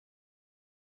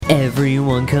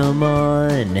Everyone come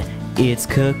on, it's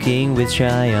Cooking with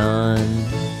Shion.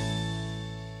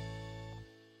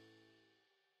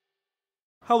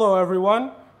 Hello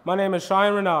everyone, my name is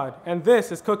Shion Renaud, and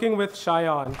this is Cooking with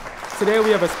Shion. Today we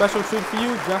have a special treat for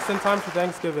you just in time for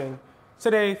Thanksgiving.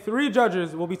 Today, 3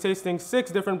 judges will be tasting 6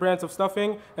 different brands of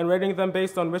stuffing and rating them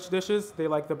based on which dishes they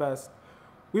like the best.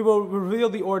 We will reveal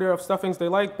the order of stuffings they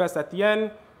like best at the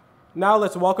end. Now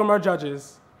let's welcome our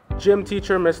judges. Gym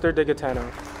teacher Mr. Digatano,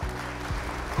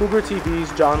 Cougar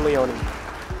TV's John Leone,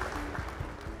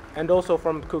 and also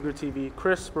from Cougar TV,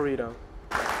 Chris Burrito.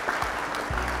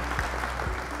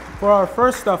 For our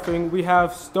first stuffing, we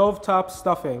have stovetop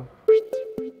stuffing.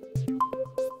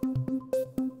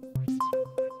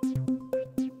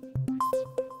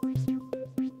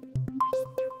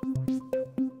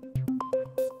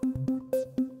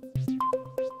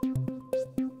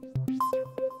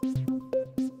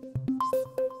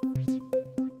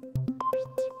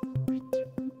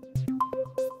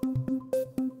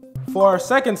 For our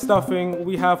second stuffing,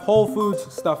 we have Whole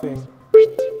Foods stuffing.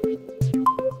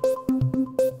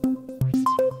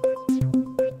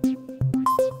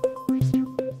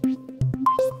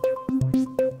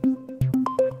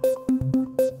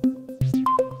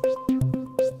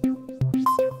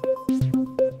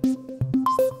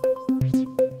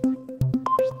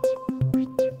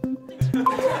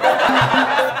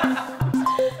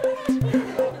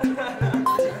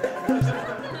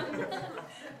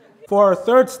 For our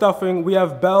third stuffing, we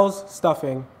have Bell's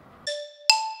stuffing.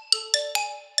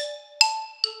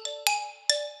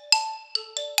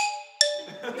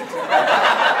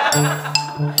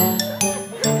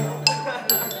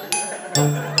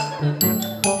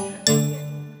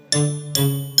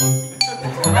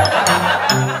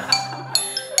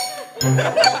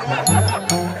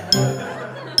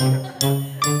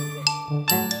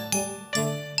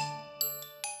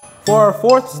 For our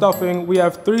fourth stuffing, we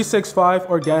have 365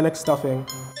 organic stuffing.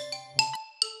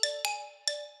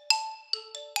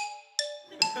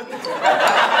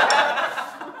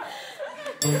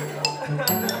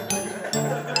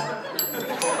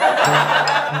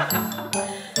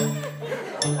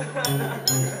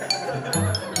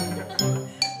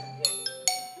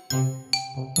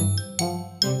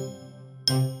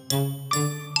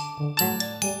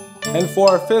 And for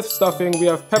our fifth stuffing, we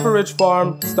have Pepperidge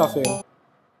Farm stuffing.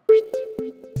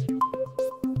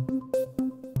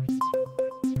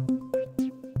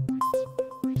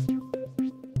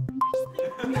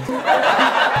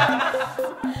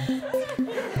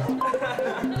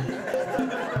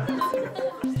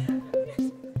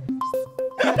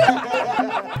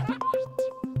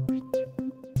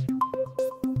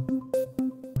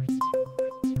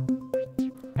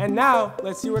 And now,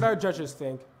 let's see what our judges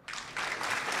think.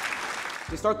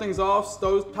 To start things off,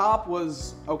 stovetop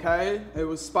was okay. It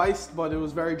was spiced, but it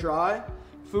was very dry.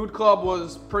 Food Club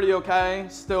was pretty okay,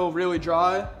 still really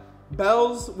dry.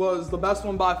 Bell's was the best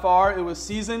one by far. It was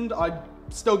seasoned. I'd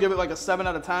still give it like a 7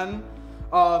 out of 10.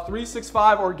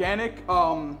 365 organic,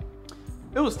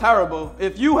 it was terrible.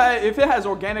 If it has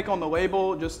organic on the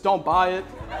label, just don't buy it.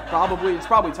 It's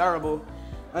probably terrible.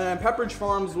 And Pepperidge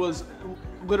Farms was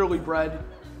literally bread.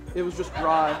 It was just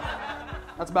dry.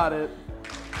 That's about it.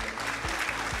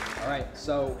 All right,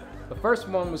 so the first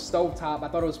one was stovetop. I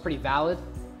thought it was pretty valid.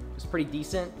 It was pretty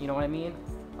decent, you know what I mean?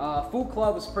 Food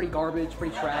Club was pretty garbage,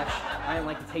 pretty trash. I didn't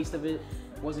like the taste of it.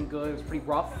 It wasn't good, it was pretty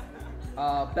rough.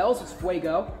 Bell's was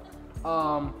fuego.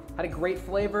 Had a great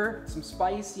flavor, some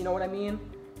spice, you know what I mean?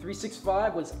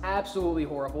 365 was absolutely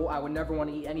horrible. I would never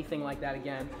want to eat anything like that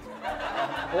again.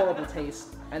 Horrible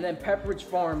taste. And then Pepperidge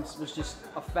Farms was just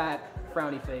a fat,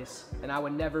 frowny face. And I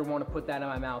would never want to put that in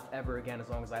my mouth ever again as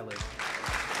long as I live.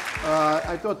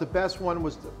 I thought the best one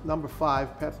was number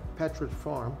 5, Pepperidge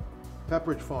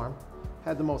Farm.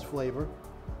 Had the most flavor.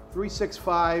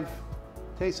 365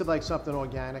 tasted like something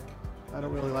organic. I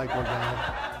don't really like organic.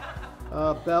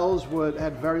 Bell's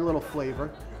had very little flavor.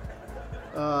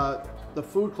 The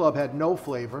Food Club had no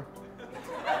flavor.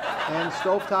 And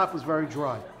stovetop was very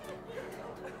dry.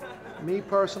 Me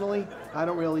personally, I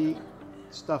don't really eat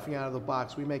stuffing out of the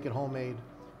box. We make it homemade.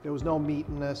 There was no meat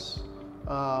in this.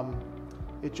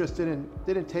 It just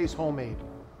didn't taste homemade.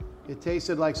 It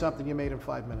tasted like something you made in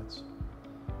 5 minutes.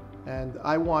 And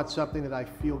I want something that I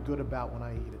feel good about when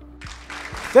I eat it.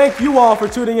 Thank you all for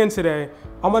tuning in today.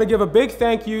 I'm going to give a big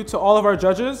thank you to all of our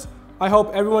judges. I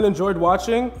hope everyone enjoyed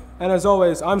watching. And as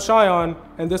always, I'm Shion,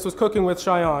 and this was Cooking with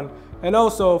Shion. And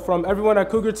also, from everyone at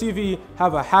Cougar TV,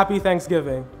 have a happy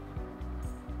Thanksgiving.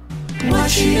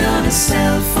 Watch it on a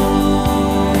cell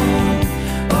phone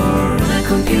or on a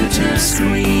computer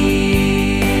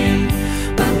screen,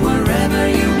 but wherever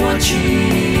you're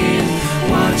watching,